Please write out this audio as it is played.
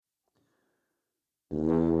Welcome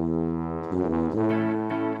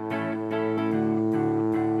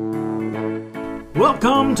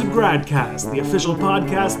to GradCast, the official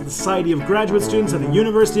podcast of the Society of Graduate Students at the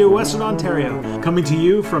University of Western Ontario. Coming to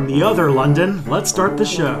you from the other London, let's start the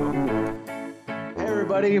show. Hey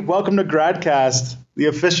everybody, welcome to GradCast, the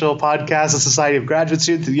official podcast of the Society of Graduate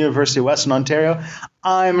Students at the University of Western Ontario.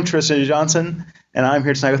 I'm Tristan Johnson, and I'm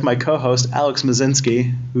here tonight with my co-host, Alex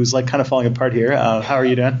Mazinski, who's like kind of falling apart here. How are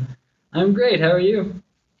you doing? I'm great. How are you?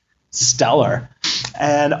 Stellar.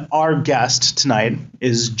 And our guest tonight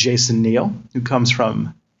is Jason Neal, who comes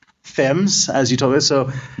from FIMS, as you told us.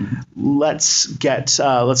 So let's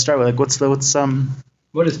start with like what's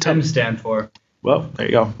What does FIMS stand for? Well, there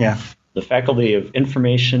you go. Yeah. The Faculty of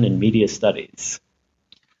Information and Media Studies.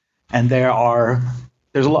 And there's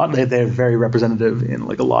a lot. They're very representative in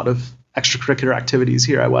like a lot of extracurricular activities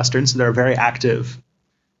here at Western. So they're a very active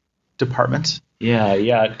department. Yeah.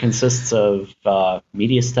 It consists of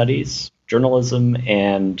media studies, journalism,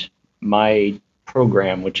 and my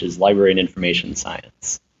program, which is library and information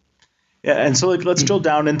science. Yeah, and so let's drill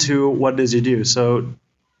down into what it is you do. So,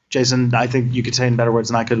 Jason, I think you could say in better words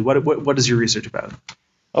than I could. What is your research about?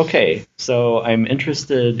 Okay, so I'm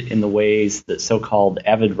interested in the ways that so-called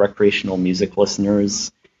avid recreational music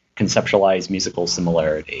listeners conceptualize musical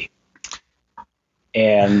similarity.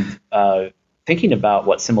 And thinking about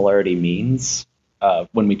what similarity means,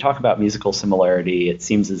 when we talk about musical similarity, it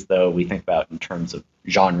seems as though we think about in terms of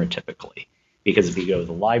genre typically. Because if you go to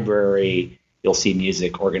the library, you'll see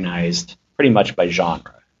music organized pretty much by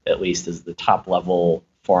genre, at least as the top level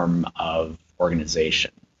form of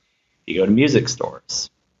organization. If you go to music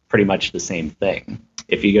stores, pretty much the same thing.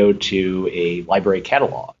 If you go to a library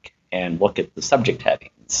catalog and look at the subject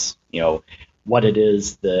headings, what it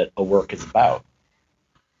is that a work is about,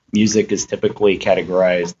 music is typically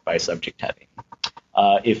categorized by subject heading.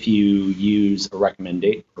 If you use a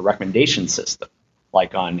recommendation system,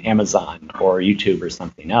 like on Amazon or YouTube or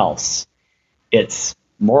something else, it's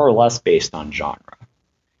more or less based on genre.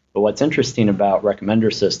 But what's interesting about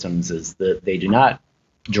recommender systems is that they do not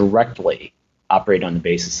directly operate on the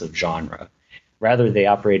basis of genre. Rather, they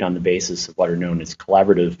operate on the basis of what are known as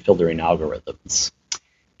collaborative filtering algorithms.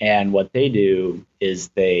 And what they do is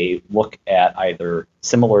they look at either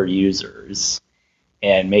similar users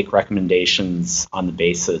and make recommendations on the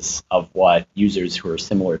basis of what users who are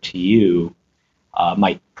similar to you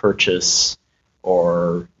might purchase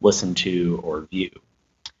or listen to or view.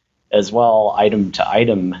 As well,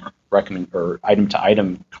 item-to-item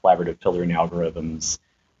collaborative filtering algorithms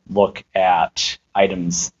look at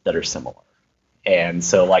items that are similar. And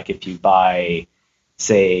so, like if you buy,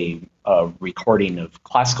 say, a recording of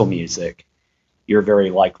classical music, you're very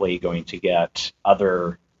likely going to get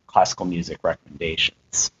other classical music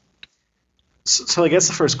recommendations. So I guess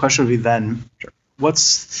the first question would be then,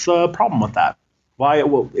 what's the problem with that? Why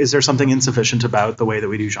is there something insufficient about the way that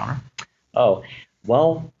we do genre? Oh,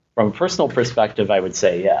 well, from a personal perspective, I would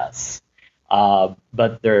say yes.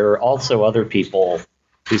 But there are also other people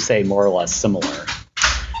who say more or less similar.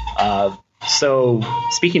 So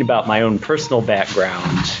speaking about my own personal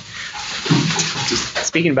background.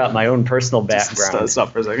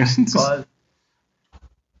 Stop for a second.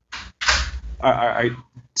 All right.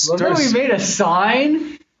 Remember we made a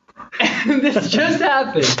sign? And this just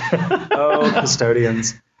happened. Oh,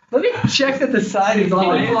 custodians. Let me check that the sign is on.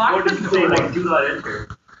 Or just say, like, do not enter.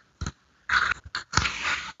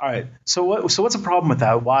 All right. So what's the problem with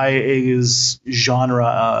that? Why is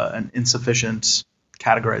genre an insufficient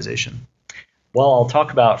categorization? Well, I'll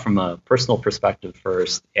talk about from a personal perspective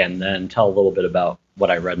first, and then tell a little bit about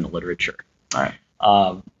what I read in the literature. All right.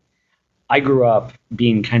 I grew up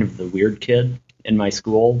being kind of the weird kid in my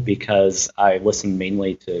school because I listened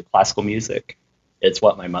mainly to classical music. It's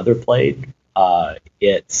what my mother played.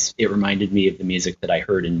 It reminded me of the music that I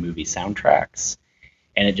heard in movie soundtracks,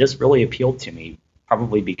 and it just really appealed to me,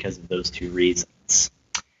 probably because of those two reasons.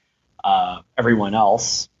 Everyone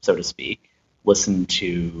else, so to speak, listened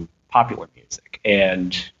to popular music,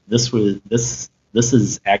 and this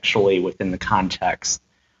is actually within the context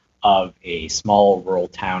of a small rural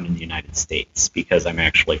town in the United States, because I'm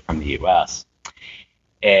actually from the U.S.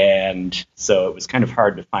 And so it was kind of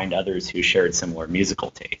hard to find others who shared similar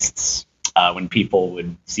musical tastes. When people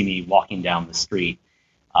would see me walking down the street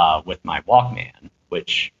with my Walkman,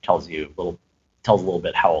 which tells a little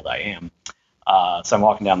bit how old I am. So I'm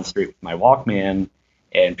walking down the street with my Walkman,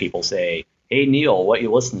 and people say, "Hey Neil, what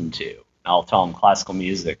you listening to?" And I'll tell them classical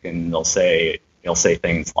music, and they'll say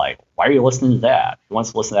things like, "Why are you listening to that? Who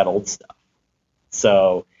wants to listen to that old stuff?"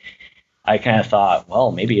 So I kind of thought,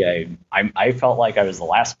 well, maybe I felt like I was the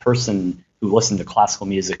last person who listened to classical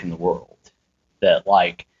music in the world. that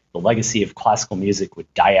like the legacy of classical music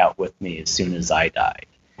would die out with me as soon as I died.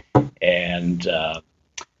 And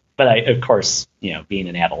but I, of course, being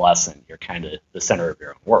an adolescent, you're kind of the center of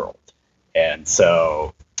your own world. And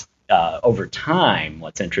so over time,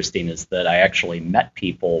 what's interesting is that I actually met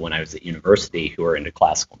people when I was at university who were into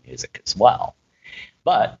classical music as well.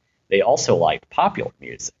 But they also liked popular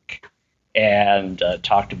music and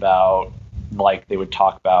talked about, like, they would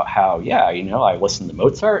talk about how, I listened to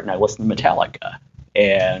Mozart and I listened to Metallica.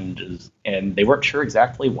 And they weren't sure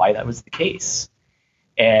exactly why that was the case.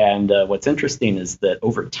 And what's interesting is that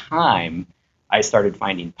over time, I started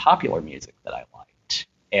finding popular music that I liked.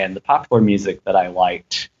 And the popular music that I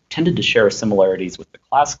liked tended to share similarities with the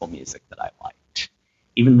classical music that I liked,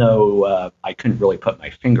 even though I couldn't really put my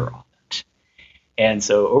finger on it. And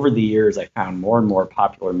so over the years, I found more and more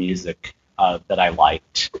popular music that I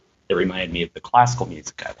liked that reminded me of the classical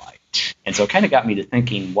music I liked. And so it kind of got me to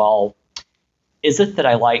thinking, well, is it that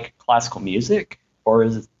I like classical music, or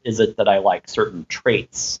is it that I like certain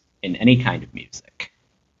traits in any kind of music?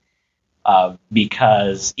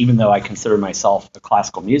 Because even though I consider myself a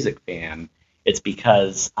classical music fan, it's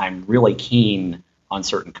because I'm really keen on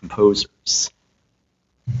certain composers.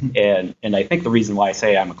 And I think the reason why I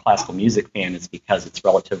say I'm a classical music fan is because it's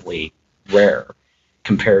relatively rare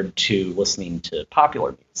compared to listening to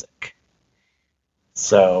popular music.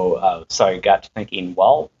 So I got to thinking,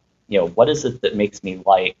 well, what is it that makes me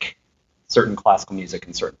like certain classical music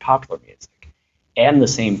and certain popular music? And the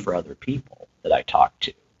same for other people that I talk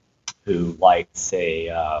to who like, say,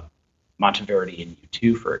 Monteverdi and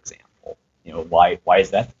U2, for example. Why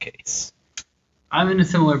is that the case? I'm in a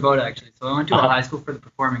similar boat, actually. So I went to a high school for the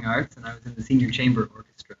performing arts, and I was in the senior chamber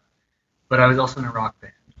orchestra. But I was also in a rock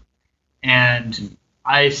band. And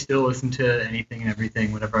I still listen to anything and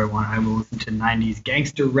everything, whatever I want. I will listen to 90s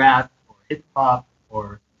gangster rap or hip-hop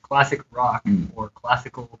or classic rock or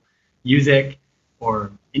classical music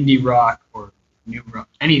or indie rock or new rock.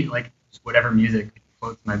 Just whatever music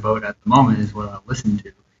floats my boat at the moment is what I'll listen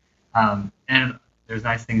to. And there's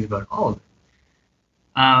nice things about all of it.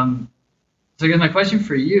 So I guess my question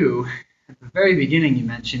for you, at the very beginning you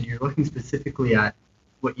mentioned you're looking specifically at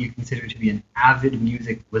what you consider to be an avid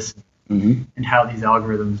music listener and how these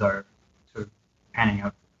algorithms are sort of panning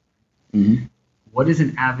out. What is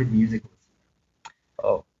an avid music listener?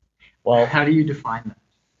 Oh, well. How do you define that?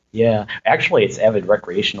 Yeah, actually it's avid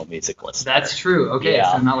recreational music listener. That's true. Okay,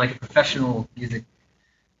 yeah. So not like a professional musician,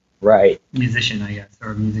 I guess,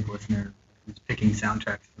 or a music listener who's picking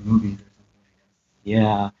soundtracks for movies or something.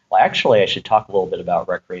 Yeah. Well, actually, I should talk a little bit about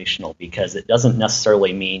recreational because it doesn't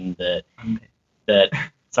necessarily mean that.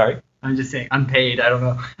 Sorry? I'm just saying unpaid. I don't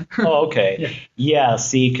know. Oh, okay. Yeah.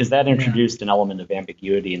 See, because that introduced an element of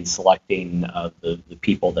ambiguity in selecting the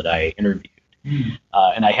people that I interviewed.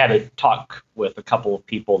 And I had to talk with a couple of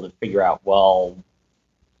people to figure out, well,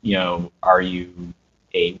 are you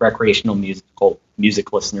a recreational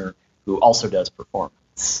music listener who also does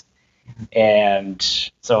performance? And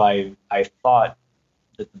so I thought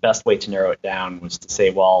that the best way to narrow it down was to say,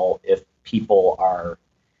 well, if people are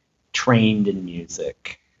trained in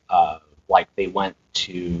music, like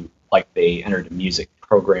they entered a music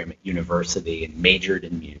program at university and majored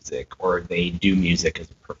in music, or they do music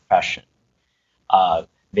as a profession,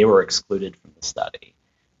 they were excluded from the study.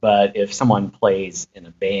 But if someone plays in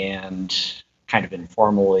a band kind of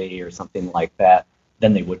informally or something like that,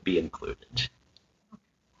 then they would be included.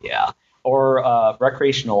 Yeah. Or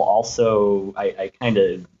recreational also, I kind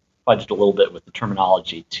of fudged a little bit with the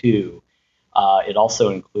terminology too. It also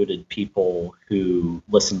included people who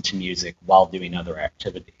listened to music while doing other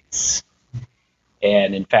activities.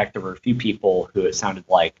 And in fact, there were a few people who it sounded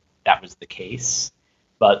like that was the case,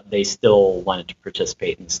 but they still wanted to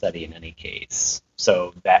participate in the study in any case.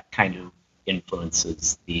 So that kind of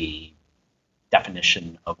influences the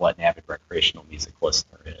definition of what an avid recreational music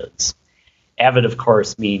listener is. Avid, of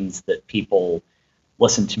course, means that people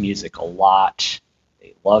listen to music a lot,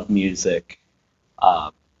 they love music,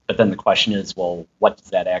 but then the question is, well, what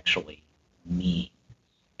does that actually mean?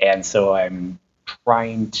 And so I'm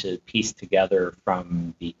trying to piece together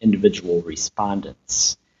from the individual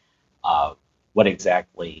respondents what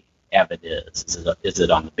exactly avid is. Is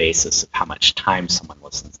it on the basis of how much time someone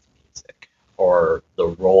listens to music, or the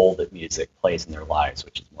role that music plays in their lives,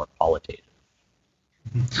 which is more qualitative?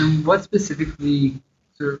 And what specifically,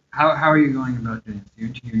 how are you going about doing this? You're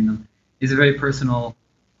interviewing them. It's a very personal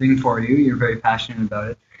thing for you. You're very passionate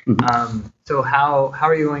about it. So how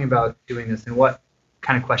are you going about doing this, and what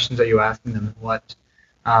kind of questions are you asking them? What,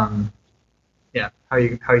 how are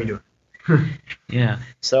you doing? Yeah.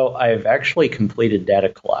 So I've actually completed data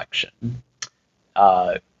collection.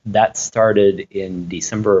 That started in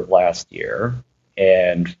December of last year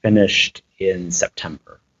and finished in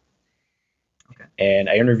September. Okay. And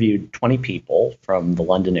I interviewed 20 people from the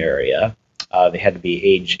London area. They had to be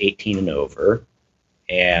age 18 and over,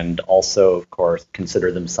 and also, of course,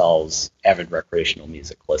 consider themselves avid recreational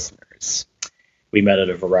music listeners. We met at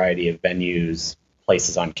a variety of venues,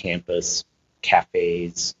 places on campus,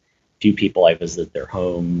 cafes, a few people I visited their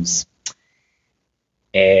homes.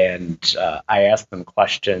 And I asked them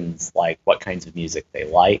questions like what kinds of music they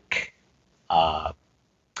like,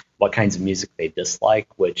 what kinds of music they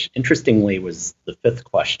dislike, which interestingly was the fifth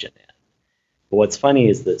question in. But what's funny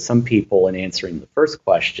is that some people, in answering the first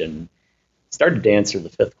question, started to answer the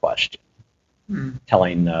fifth question,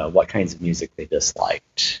 telling what kinds of music they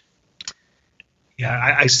disliked.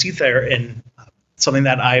 Yeah, I see there in something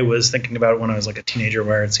that I was thinking about when I was like a teenager,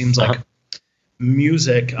 where it seems like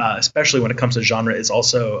music, especially when it comes to genre, is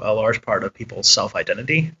also a large part of people's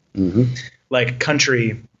self-identity. Mm-hmm. Like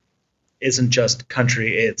country isn't just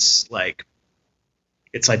country; it's like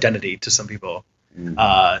its identity to some people.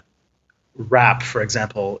 Mm-hmm. Rap, for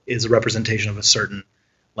example, is a representation of a certain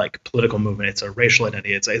like political movement. It's a racial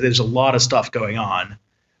identity. There's a lot of stuff going on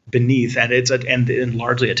beneath, and and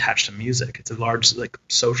largely attached to music. It's a large like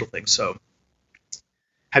social thing. So,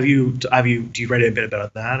 do you read a bit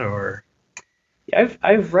about that or? Yeah,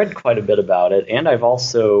 I've read quite a bit about it, and I've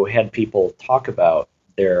also had people talk about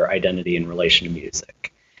their identity in relation to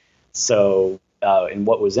music. So, and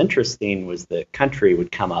what was interesting was that country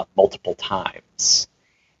would come up multiple times,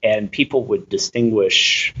 and people would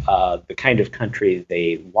distinguish the kind of country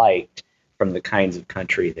they liked from the kinds of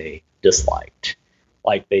country they disliked.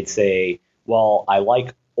 Like they'd say, well, I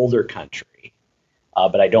like older country,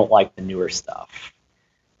 but I don't like the newer stuff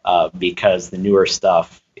because the newer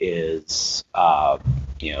stuff is,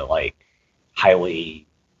 like highly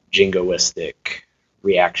jingoistic,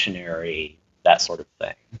 reactionary, that sort of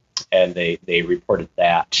thing. And they reported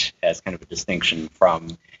that as kind of a distinction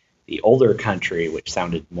from the older country, which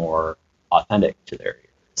sounded more authentic to their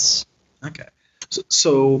ears. Okay.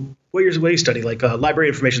 So what you study, like library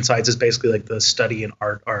information science, is basically like the study in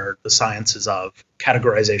art or the sciences of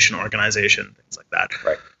categorization, organization, things like that.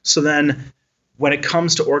 Right. So then when it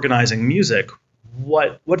comes to organizing music,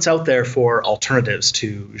 what's out there for alternatives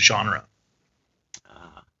to genre?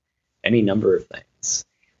 Any number of things.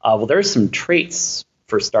 Well, there are some traits,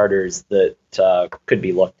 for starters, that could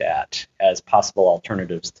be looked at as possible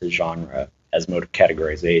alternatives to genre as mode of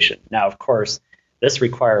categorization. Now, of course, this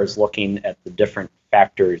requires looking at the different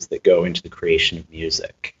factors that go into the creation of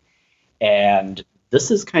music. And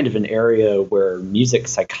this is kind of an area where music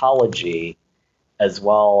psychology, as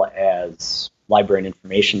well as library and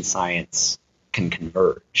information science, can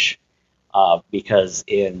converge. Because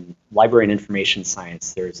in library and information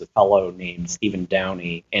science, there's a fellow named Stephen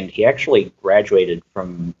Downey, and he actually graduated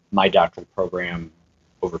from my doctoral program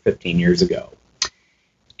over 15 years ago.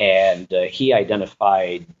 And he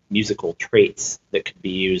identified musical traits that could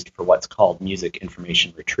be used for what's called music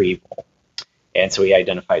information retrieval. And so he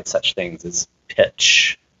identified such things as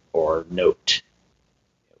pitch or note,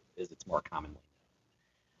 as it's more commonly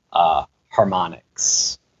known,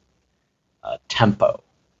 harmonics, tempo,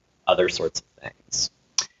 other sorts of things.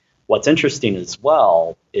 What's interesting as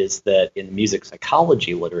well is that in the music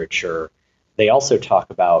psychology literature, they also talk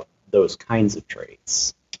about those kinds of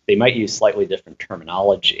traits. They might use slightly different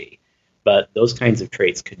terminology, but those kinds of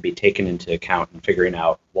traits could be taken into account in figuring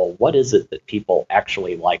out, well, what is it that people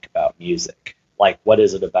actually like about music? Like, what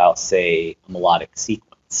is it about, say, a melodic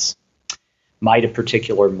sequence? Might a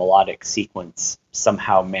particular melodic sequence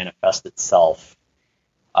somehow manifest itself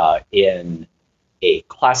in a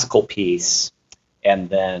classical piece and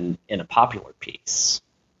then in a popular piece,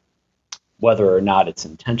 whether or not it's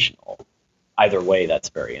intentional? Either way, that's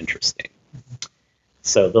very interesting.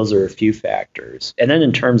 So those are a few factors. And then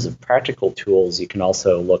in terms of practical tools, you can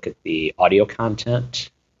also look at the audio content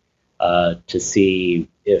to see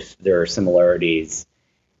if there are similarities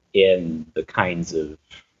in the kinds of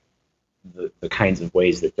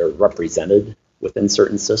ways that they're represented within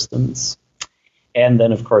certain systems. And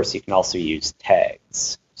then, of course, you can also use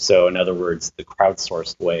tags. So in other words, the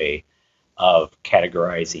crowdsourced way of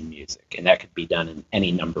categorizing music, and that could be done in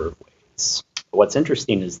any number of ways. What's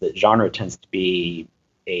interesting is that genre tends to be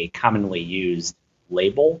a commonly used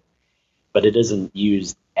label, but it isn't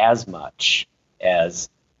used as much as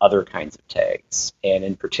other kinds of tags. And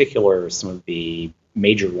in particular, some of the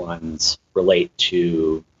major ones relate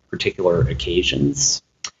to particular occasions,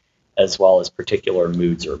 as well as particular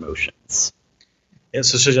moods or emotions. Yeah,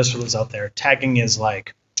 so just for those out there, tagging is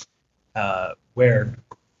like where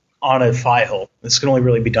on a file, this can only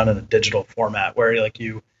really be done in a digital format, where like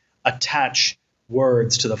you attach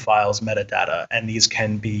words to the file's metadata, and these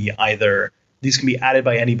can be added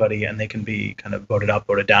by anybody, and they can be kind of voted up,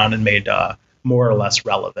 voted down, and made more or less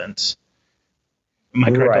relevant. Am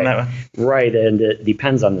I correct on that one? Right, and it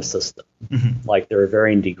depends on the system. Mm-hmm. Like there are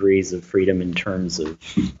varying degrees of freedom in terms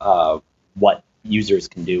of what users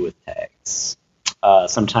can do with tags.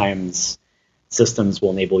 Sometimes systems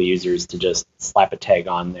will enable users to just slap a tag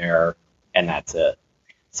on there, and that's it.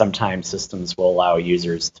 Sometimes systems will allow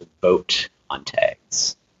users to vote on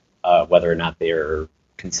tags, whether or not they are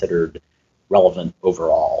considered relevant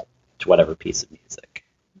overall to whatever piece of music.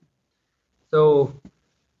 So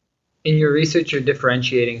in your research, you're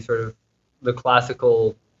differentiating sort of the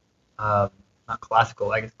classical, not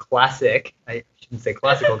classical, I guess classic, I shouldn't say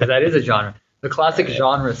classical because that is a genre, the classic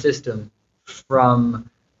genre system from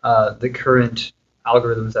the current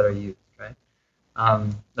algorithms that are used, right?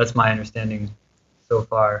 That's my understanding so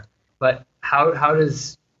far. But how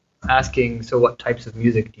does asking, so what types of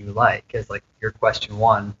music do you like, as like your question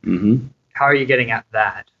one, Mm-hmm. how are you getting at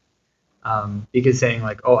that? Because saying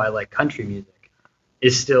like, oh, I like country music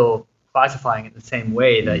is still classifying it the same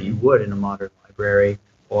way that you would in a modern library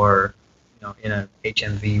or in a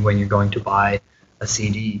HMV when you're going to buy a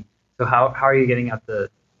CD. So how are you getting at the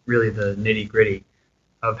nitty gritty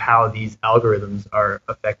of how these algorithms are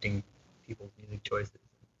affecting people's music choices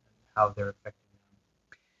and how they're affecting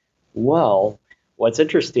them? Well, what's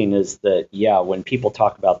interesting is that, when people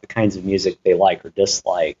talk about the kinds of music they like or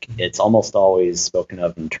dislike, it's almost always spoken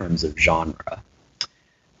of in terms of genre.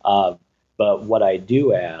 But what I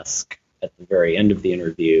do ask at the very end of the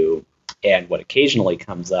interview, and what occasionally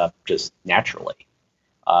comes up just naturally,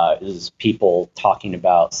 is people talking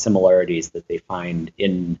about similarities that they find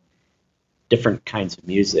in different kinds of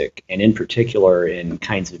music, and in particular in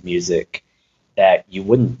kinds of music that you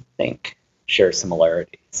wouldn't think share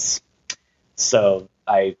similarities. So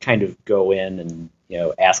I kind of go in and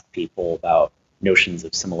ask people about notions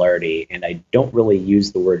of similarity, and I don't really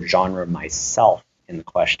use the word genre myself in the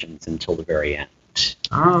questions until the very end.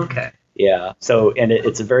 Oh, okay. Yeah. So, and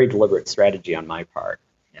it's a very deliberate strategy on my part.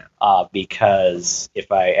 Yeah. Because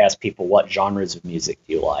if I ask people what genres of music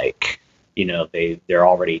do you like, they're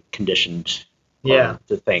already conditioned to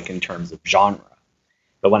think in terms of genre.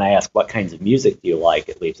 But when I ask what kinds of music do you like,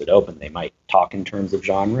 it leaves it open. They might talk in terms of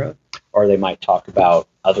genre, or they might talk about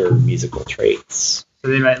other musical traits. So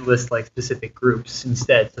they might list like specific groups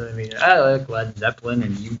instead. So I like Led Zeppelin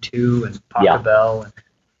and U2 and Pachelbel and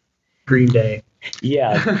Green Day.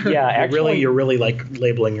 Yeah. Actually, You're really like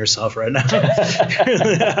labeling yourself right now.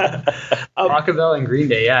 Pachelbel and Green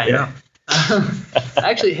Day. Yeah, I know.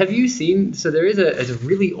 Actually, have you seen? So there is a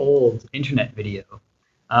really old internet video,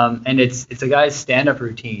 and it's a guy's stand-up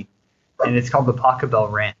routine, and it's called the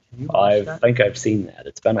Pachelbel Rant. Have you watched that? think I've seen that.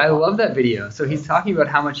 It's been a while. I love that video. So he's talking about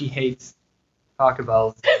how much he hates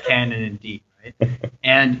Pachelbel's Canon and D, right?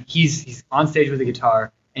 And he's on stage with a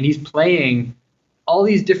guitar, and he's playing all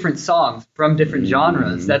these different songs from different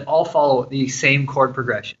genres that all follow the same chord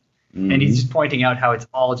progression. And he's just pointing out how it's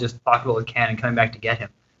all just Pachelbel and Canon coming back to get him.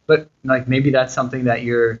 But like maybe that's something that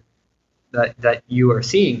that you are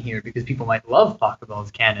seeing here, because people might love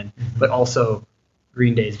Pachelbel's Canon, but also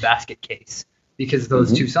Green Day's Basket Case, because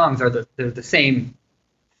those two songs are they're the same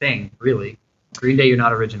thing, really. Green Day, you're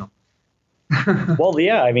not original. Well,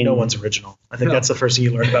 yeah, I mean, no one's original. I think that's the first thing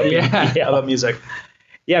you learn about about music.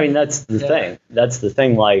 Yeah, I mean, that's the thing. That's the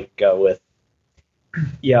thing, like, because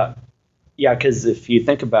if you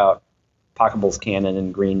think about Pachelbel's Canon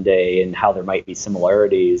and Green Day and how there might be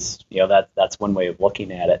similarities, that's one way of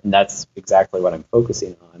looking at it, and that's exactly what I'm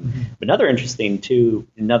focusing on. Mm-hmm. But another interesting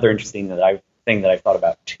thing that I've thought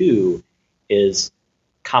about, too, is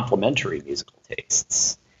complementary musical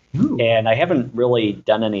tastes. Ooh. And I haven't really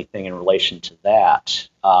done anything in relation to that,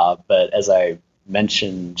 but as I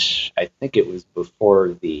mentioned, I think it was before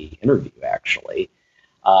the interview, actually,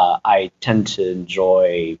 I tend to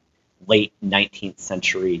enjoy late 19th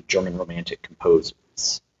century German Romantic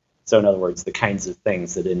composers. So in other words, the kinds of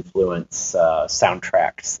things that influence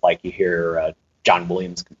soundtracks, like you hear John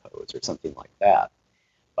Williams compose or something like that.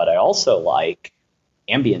 But I also like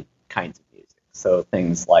ambient kinds of music, so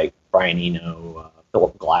things like Brian Eno,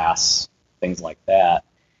 Philip Glass, things like that.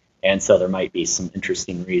 And so there might be some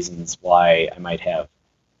interesting reasons why I might have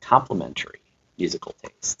complementary musical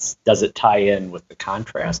tastes. Does it tie in with the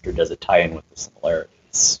contrast, or does it tie in with the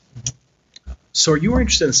similarities? So are you more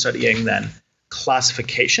interested in studying then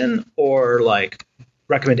classification, or like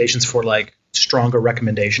recommendations for like stronger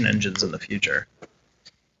recommendation engines in the future?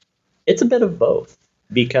 It's a bit of both,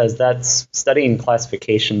 because that's studying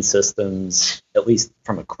classification systems, at least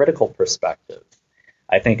from a critical perspective.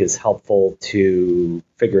 I think is helpful to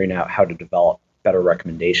figuring out how to develop better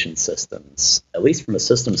recommendation systems, at least from a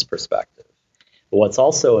systems perspective. But what's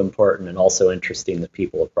also important and also interesting that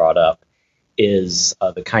people have brought up is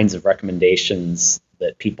the kinds of recommendations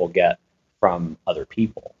that people get from other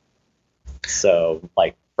people. So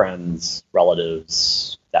like friends,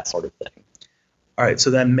 relatives, that sort of thing. All right,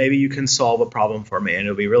 so then maybe you can solve a problem for me, and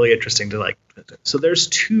it'll be really interesting to like. So there's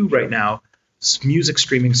two right now music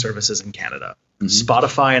streaming services in Canada,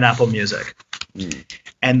 Spotify and Apple Music.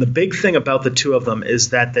 And the big thing about the two of them is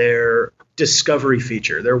that their discovery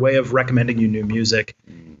feature, their way of recommending you new music,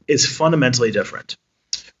 is fundamentally different.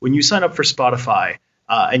 When you sign up for Spotify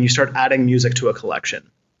and you start adding music to a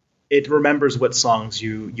collection, it remembers what songs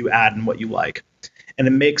you add and what you like. And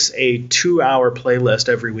it makes a 2-hour playlist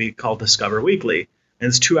every week called Discover Weekly. And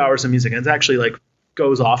it's 2 hours of music. And it's actually like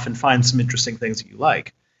goes off and finds some interesting things that you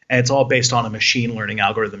like. And it's all based on a machine learning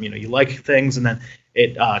algorithm. You like things and then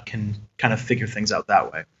it can kind of figure things out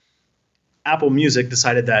that way. Apple Music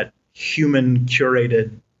decided that human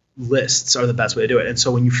curated lists are the best way to do it. And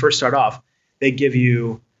so when you first start off, they give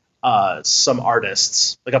you some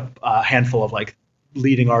artists, like a handful of like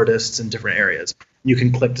leading artists in different areas. You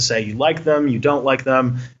can click to say you like them, you don't like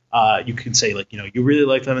them. You can say like, you really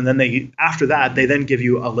like them. And then after that, they then give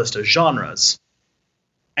you a list of genres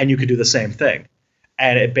and you could do the same thing.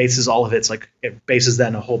 And it bases all of it bases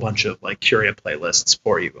then a whole bunch of like curated playlists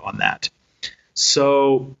for you on that.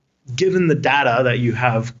 So given the data that you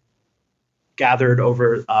have gathered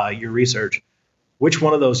over your research, which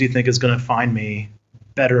one of those do you think is going to find me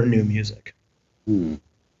better new music?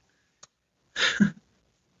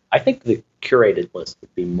 I think the curated list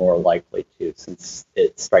would be more likely to, since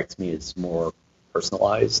it strikes me as more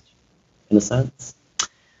personalized in a sense.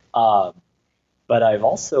 But I've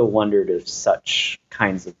also wondered if such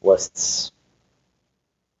kinds of lists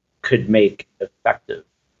could make effective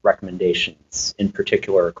recommendations, in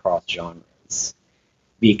particular across genres.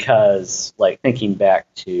 Because, like, thinking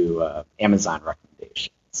back to Amazon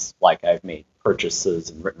recommendations, like I've made purchases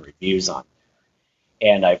and written reviews on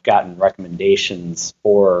there, and I've gotten recommendations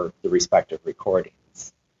for the respective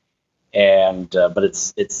recordings. And but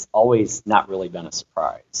it's always not really been a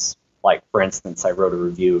surprise. Like, for instance, I wrote a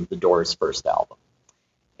review of the Doors' first album.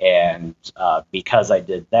 And because I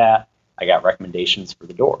did that, I got recommendations for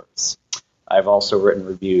the Doors. I've also written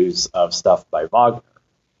reviews of stuff by Wagner.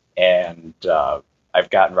 And I've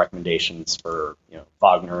gotten recommendations for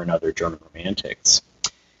Wagner and other German romantics.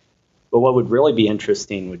 But what would really be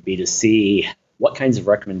interesting would be to see what kinds of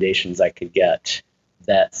recommendations I could get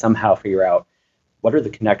that somehow figure out what are the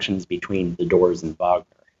connections between the Doors and Wagner.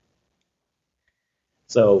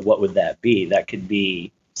 So what would that be? That could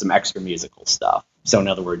be some extra musical stuff. So in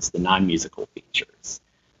other words, the non-musical features.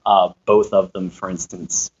 Both of them, for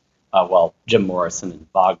instance, Jim Morrison and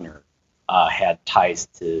Wagner had ties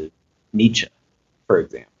to Nietzsche, for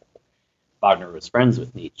example. Wagner was friends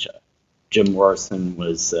with Nietzsche. Jim Morrison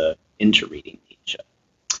was into reading Nietzsche.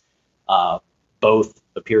 Both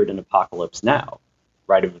appeared in Apocalypse Now,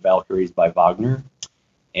 Ride of the Valkyries by Wagner,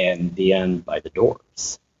 and The End by the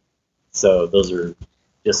Doors. So those are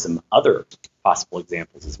just some other possible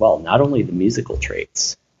examples as well. Not only the musical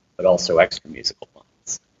traits, but also extra musical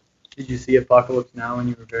ones. Did you see Apocalypse Now when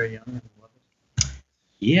you were very young and loved it?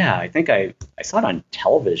 Yeah, I think I saw it on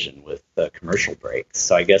television with commercial breaks,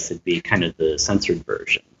 so I guess it'd be kind of the censored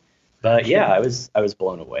version. But yeah, I was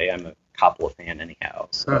blown away. I'm a Coppola fan anyhow.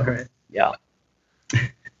 So right. Yeah.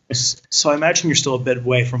 So I imagine you're still a bit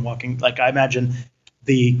away from walking. Like, I imagine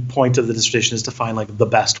the point of the dissertation is to find like the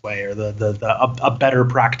best way or a better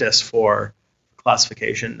practice for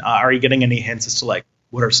classification. Are you getting any hints as to like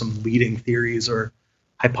what are some leading theories or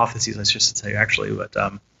hypotheses? I should say actually, but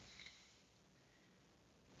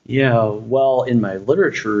yeah. Well, in my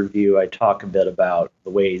literature review, I talk a bit about the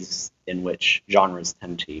ways in which genres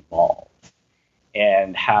tend to evolve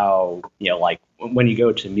and how like when you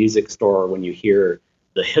go to a music store, when you hear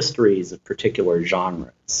the histories of particular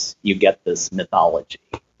genres, you get this mythology.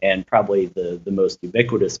 And probably the most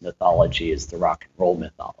ubiquitous mythology is the rock and roll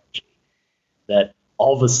mythology. That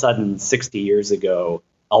all of a sudden, 60 years ago,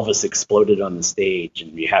 Elvis exploded on the stage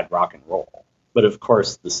and we had rock and roll. But of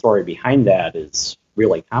course, the story behind that is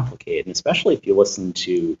really complicated, and especially if you listen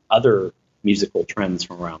to other musical trends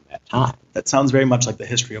from around that time. That sounds very much like the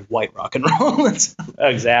history of white rock and roll.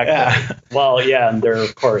 Exactly. Yeah. Well, yeah, and there are,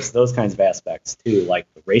 of course, those kinds of aspects, too,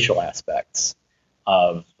 like the racial aspects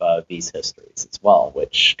of these histories as well,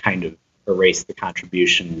 which kind of erase the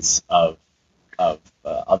contributions of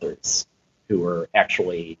others who were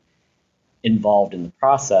actually involved in the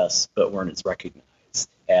process but weren't as recognized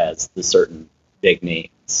as the certain big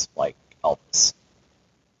names like Elvis.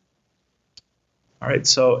 All right.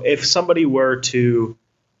 So if somebody were to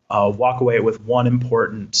walk away with one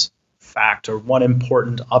important fact or one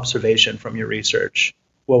important observation from your research,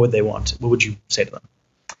 what would they want? What would you say to them?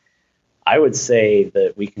 I would say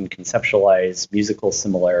that we can conceptualize musical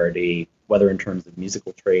similarity, whether in terms of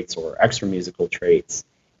musical traits or extra musical traits,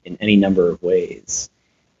 in any number of ways.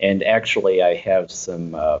 And actually, I have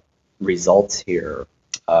some results here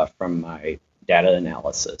from my data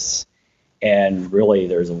analysis. And really,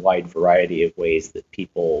 there's a wide variety of ways that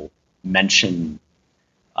people mention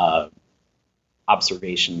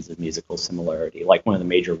observations of musical similarity. Like one of the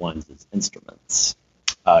major ones is instruments.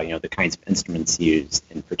 The kinds of instruments used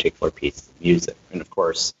in particular pieces of music. And of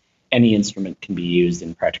course, any instrument can be used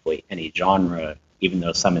in practically any genre, even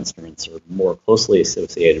though some instruments are more closely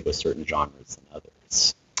associated with certain genres than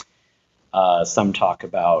others. Some talk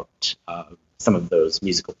about some of those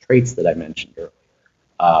musical traits that I mentioned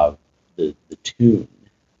earlier, the tune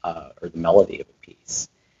or the melody of a piece.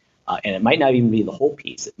 And it might not even be the whole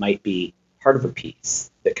piece. It might be part of a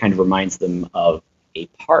piece that kind of reminds them of a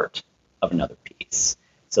part of another piece.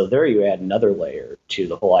 So there you add another layer to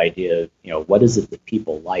the whole idea of, what is it that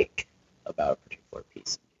people like about a particular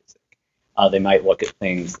piece of music? They might look at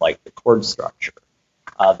things like the chord structure.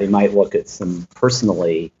 They might look at some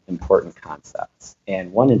personally important concepts.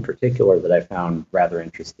 And one in particular that I found rather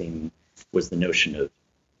interesting was the notion of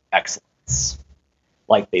excellence.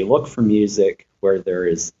 Like they look for music where there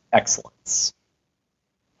is excellence.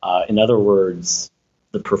 In other words,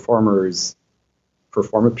 the performers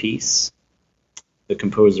perform a piece, the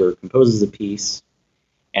composer composes a piece,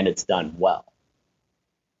 and it's done well.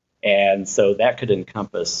 And so that could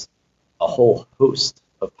encompass a whole host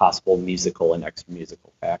of possible musical and extra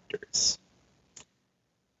musical factors.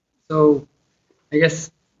 So I guess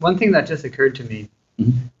one thing that just occurred to me,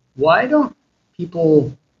 why don't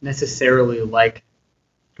people necessarily like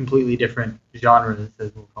completely different genres,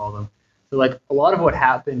 as we'll call them? So like a lot of what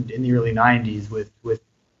happened in the early 90s with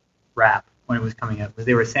rap when it was coming out was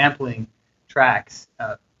they were sampling tracks,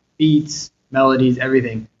 beats, melodies,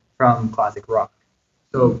 everything from classic rock.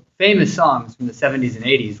 So famous songs from the 70s and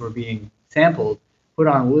 80s were being sampled, put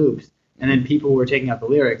on loops, and then people were taking out the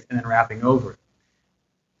lyrics and then rapping over it.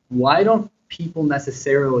 Why don't people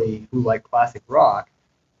necessarily who like classic rock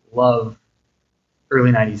love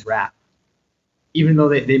early 90s rap? Even though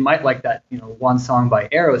they might like that, one song by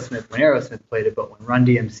Aerosmith when Aerosmith played it, but when Run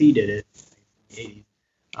DMC did it in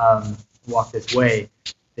the 80s, Walk This Way,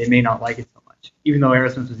 they may not like it so much, even though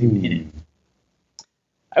Aerosmith was even in it.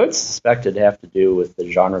 I would suspect it'd have to do with the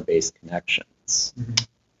genre-based connections,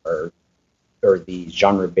 or the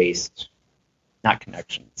genre-based, not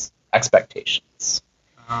connections, expectations.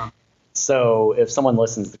 So if someone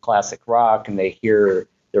listens to classic rock and they hear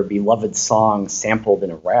their beloved song sampled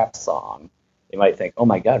in a rap song, they might think, oh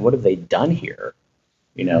my God, what have they done here?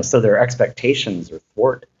 So their expectations are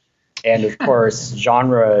thwarted. And of course,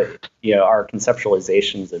 genre, our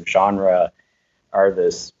conceptualizations of genre are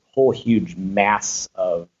this whole huge mass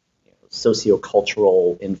of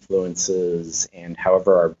sociocultural influences and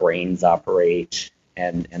however our brains operate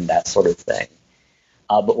and that sort of thing.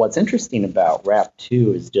 But what's interesting about rap,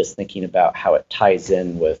 too, is just thinking about how it ties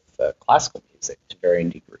in with classical music to varying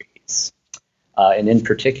degrees. And in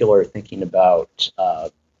particular, thinking about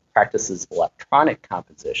practices of electronic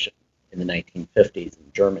composition in the 1950s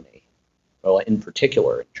in Germany. Well, in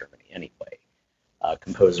particular in Germany, anyway.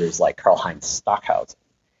 Composers like Karlheinz Stockhausen,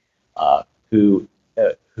 who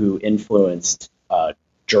influenced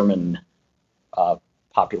German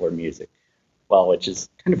popular music, which is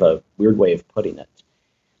kind of a weird way of putting it.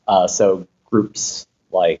 So groups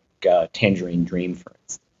like Tangerine Dream, for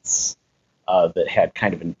instance, that had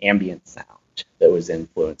kind of an ambient sound that was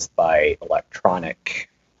influenced by electronic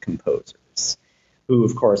composers, who,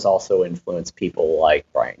 of course, also influenced people like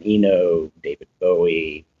Brian Eno, David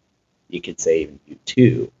Bowie, you could say even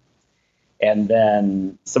U2. And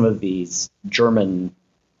then some of these German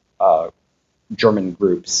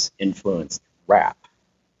groups influenced rap.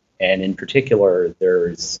 And in particular,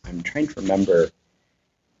 I'm trying to remember, it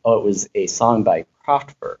was a song by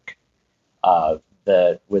Kraftwerk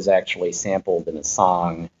that was actually sampled in a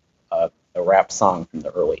song, a rap song from the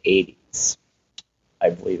early 80s.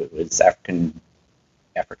 I believe it was Africana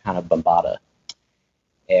Bambaataa.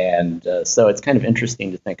 And so it's kind of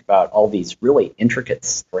interesting to think about all these really intricate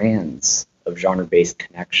strands of genre-based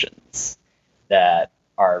connections that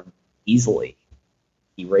are easily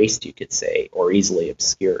erased, you could say, or easily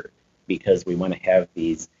obscured, because we want to have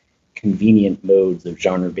these convenient modes of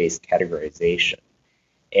genre-based categorization.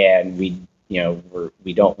 And we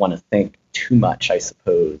don't want to think too much, I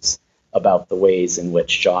suppose, about the ways in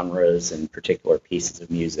which genres and particular pieces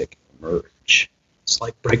of music emerge. just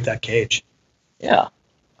like break that cage. Yeah.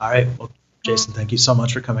 All right. Well, Jason, thank you so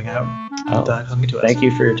much for coming out. Coming to us. Thank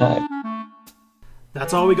you for your time.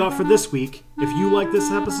 That's all we got for this week. If you like this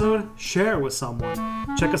episode, share it with someone.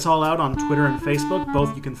 Check us all out on Twitter and Facebook.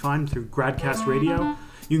 Both you can find through Gradcast Radio.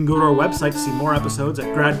 You can go to our website to see more episodes at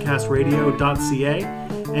gradcastradio.ca.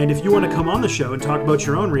 And if you want to come on the show and talk about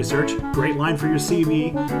your own research, great line for your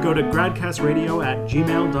CV, go to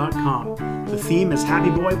gradcastradio@gmail.com. The theme is Happy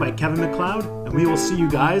Boy by Kevin MacLeod, and we will see you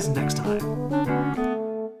guys next time.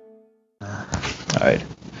 All right.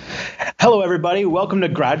 Hello, everybody. Welcome to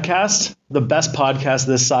Gradcast, the best podcast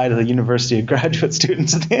this side of the University of Graduate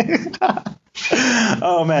Students.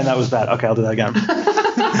 Oh, man, that was bad. Okay, I'll do that again.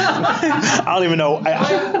 I don't even know.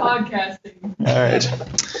 Podcasting. All right.